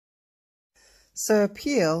So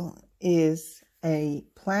Apeel is a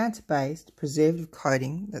plant-based preservative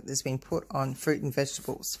coating that has been put on fruit and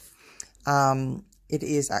vegetables. It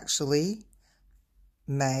is actually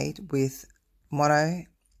made with monoglycerides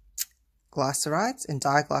and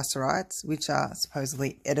diglycerides, which are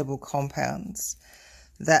supposedly edible compounds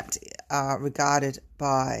that are regarded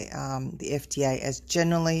by the FDA as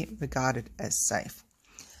generally regarded as safe.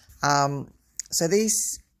 So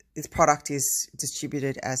this product is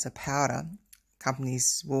distributed as a powder.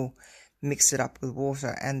 Companies will mix it up with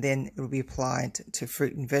water and then it will be applied to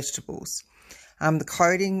fruit and vegetables. The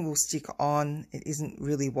coating will stick on. It isn't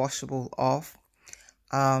really washable off.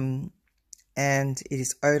 And it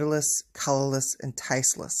is odorless, colorless, and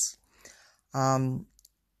tasteless.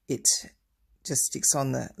 It just sticks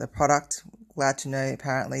on the product. Glad to know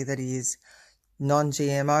apparently that it is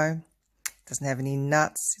non-GMO. Doesn't have any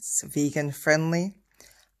nuts. It's vegan friendly.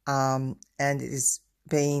 And it is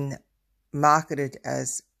being marketed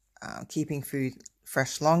as keeping food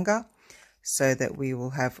fresh longer so that we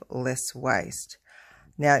will have less waste.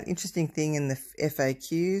 Now, the interesting thing in the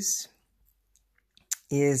FAQs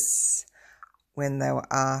is when they were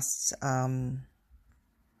asked,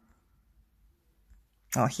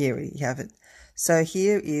 here we have it. So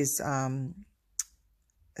here is a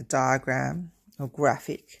diagram or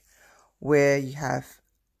graphic where you have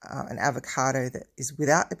an avocado that is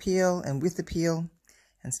without the peel and with the peel,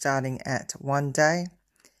 and starting at 1 day.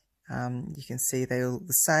 You can see they're all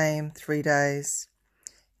the same, 3 days,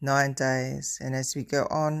 9 days, and as we go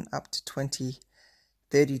on up to 20,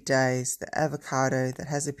 30 days, the avocado that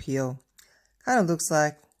has a peel kind of looks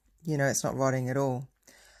like, it's not rotting at all.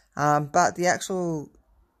 But the actual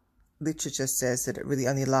literature says that it really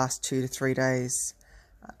only lasts 2 to 3 days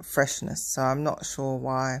freshness. So I'm not sure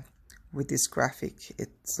why with this graphic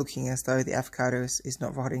it's looking as though the avocado is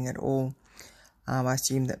not rotting at all. I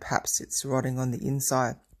assume that perhaps it's rotting on the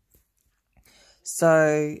inside.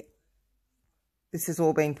 So this is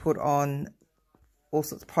all being put on all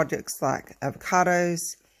sorts of projects like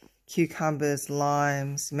avocados, cucumbers,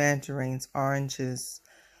 limes, mandarins, oranges,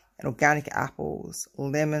 and organic apples,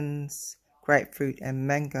 lemons, grapefruit, and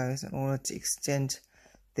mangoes in order to extend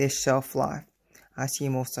their shelf life. I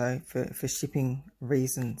assume also for shipping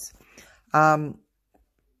reasons. But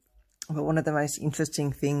one of the most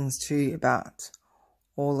interesting things too about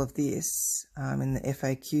all of this in the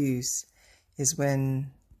FAQs is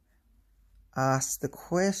when asked the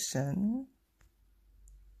question,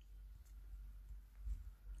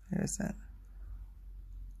 where is that?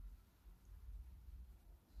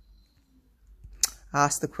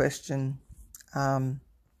 Ask the question,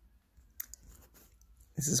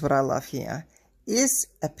 this is what I love here. Is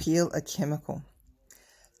Apeel a chemical?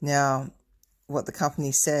 Now, what the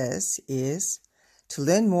company says is, to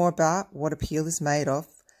learn more about what Apeel is made of,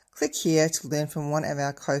 click here to learn from one of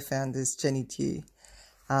our co-founders, Jenny Dew.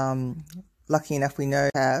 Lucky enough we know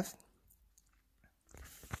have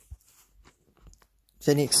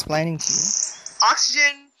Jenny explaining to you.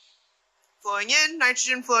 Oxygen flowing in,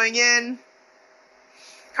 nitrogen flowing in,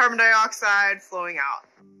 carbon dioxide flowing out.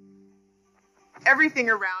 Everything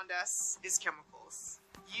around us is chemicals.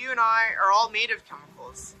 You and I are all made of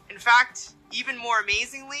chemicals. In fact, even more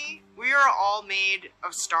amazingly, we are all made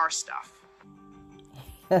of star stuff.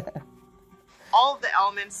 All of the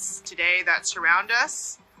elements today that surround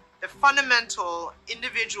us, the fundamental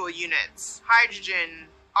individual units, hydrogen,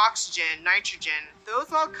 oxygen, nitrogen,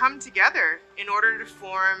 those all come together in order to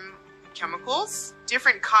form chemicals,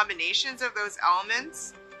 different combinations of those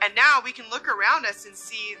elements. And now we can look around us and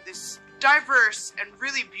see this diverse and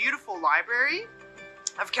really beautiful library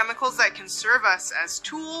of chemicals that can serve us as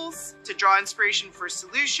tools to draw inspiration for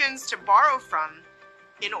solutions, to borrow from,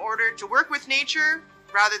 in order to work with nature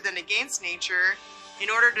rather than against nature, in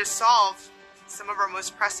order to solve some of our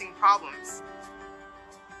most pressing problems.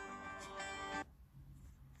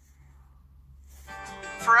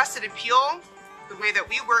 For us at Apeel, the way that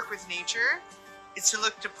we work with nature is to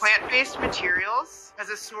look to plant-based materials as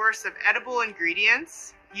a source of edible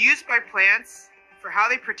ingredients used by plants for how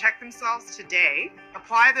they protect themselves today,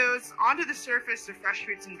 apply those onto the surface of fresh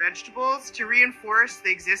fruits and vegetables to reinforce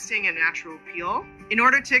the existing and natural peel in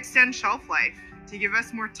order to extend shelf life, to give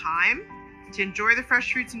us more time to enjoy the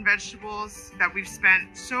fresh fruits and vegetables that we've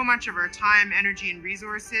spent so much of our time, energy, and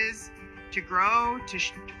resources to grow, to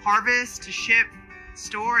harvest, to ship,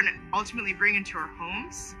 store, and ultimately bring into our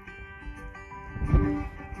homes.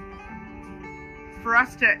 For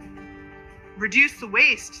us to reduce the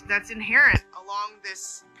waste that's inherent along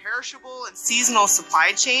this perishable and seasonal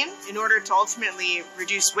supply chain in order to ultimately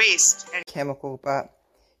reduce waste. And chemical, but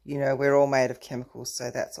we're all made of chemicals,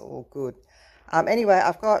 so that's all good. Anyway,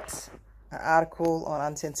 I've got article on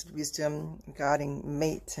Uncensored Wisdom regarding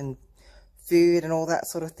meat and food and all that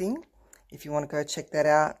sort of thing, if you want to go check that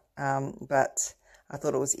out. But I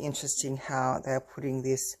thought it was interesting how they're putting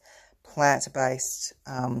this plant-based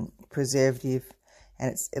preservative,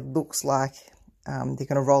 and it looks like they're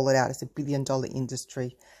going to roll it out as $1 billion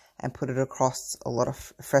industry and put it across a lot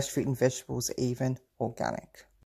of fresh fruit and vegetables, even organic.